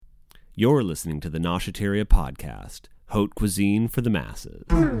You're listening to the Noshateria Podcast, haute cuisine for the masses.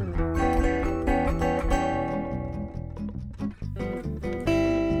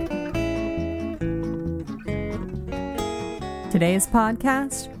 Today's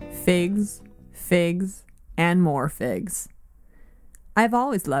podcast, figs, and more figs. I've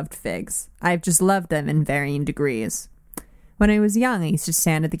always loved figs. I've just loved them in varying degrees. When I was young, I used to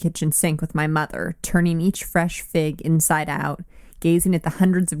stand at the kitchen sink with my mother, turning each fresh fig inside out, gazing at the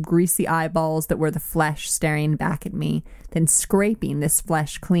hundreds of greasy eyeballs that were the flesh staring back at me, then scraping this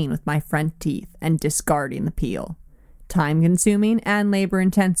flesh clean with my front teeth and discarding the peel. Time-consuming and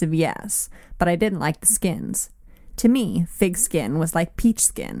labor-intensive, yes, but I didn't like the skins. To me, fig skin was like peach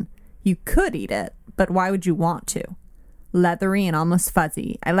skin. You could eat it, but why would you want to? Leathery and almost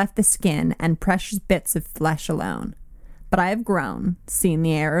fuzzy, I left the skin and precious bits of flesh alone. But I have grown, seen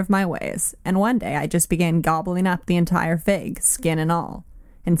the error of my ways, and one day I just began gobbling up the entire fig, skin and all.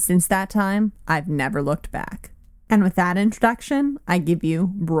 And since that time, I've never looked back. And with that introduction, I give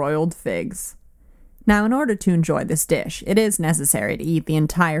you broiled figs. Now, in order to enjoy this dish, it is necessary to eat the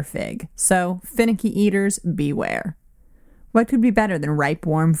entire fig, so finicky eaters, beware. What could be better than ripe,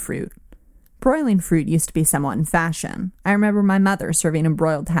 warm fruit? Broiling fruit used to be somewhat in fashion. I remember my mother serving a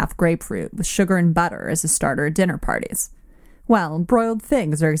broiled half grapefruit with sugar and butter as a starter at dinner parties. Well, broiled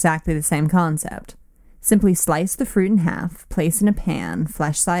figs are exactly the same concept. Simply slice the fruit in half, place in a pan,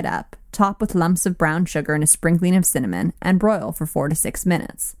 flesh side up, top with lumps of brown sugar and a sprinkling of cinnamon, and broil for 4 to 6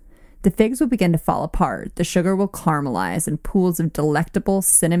 minutes. The figs will begin to fall apart, the sugar will caramelize, and pools of delectable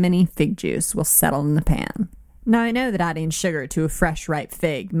cinnamony fig juice will settle in the pan. Now, I know that adding sugar to a fresh, ripe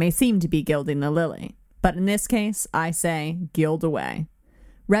fig may seem to be gilding the lily, but in this case, I say, gild away.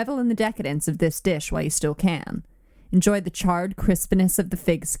 Revel in the decadence of this dish while you still can. Enjoy the charred crispness of the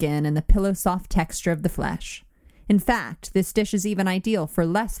fig skin and the pillow-soft texture of the flesh. In fact, this dish is even ideal for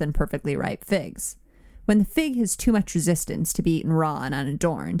less than perfectly ripe figs. When the fig has too much resistance to be eaten raw and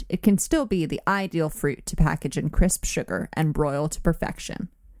unadorned, it can still be the ideal fruit to package in crisp sugar and broil to perfection.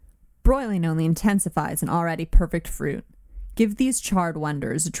 Broiling only intensifies an already perfect fruit. Give these charred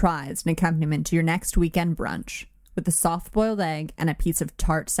wonders a try as an accompaniment to your next weekend brunch. With a soft-boiled egg and a piece of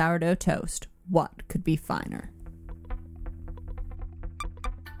tart sourdough toast, what could be finer?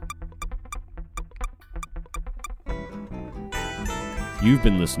 You've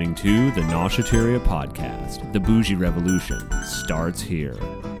been listening to the Noshateria Podcast. The Bougie Revolution starts here.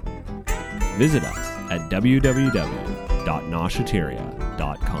 Visit us at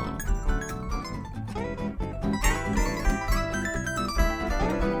www.noshateria.com.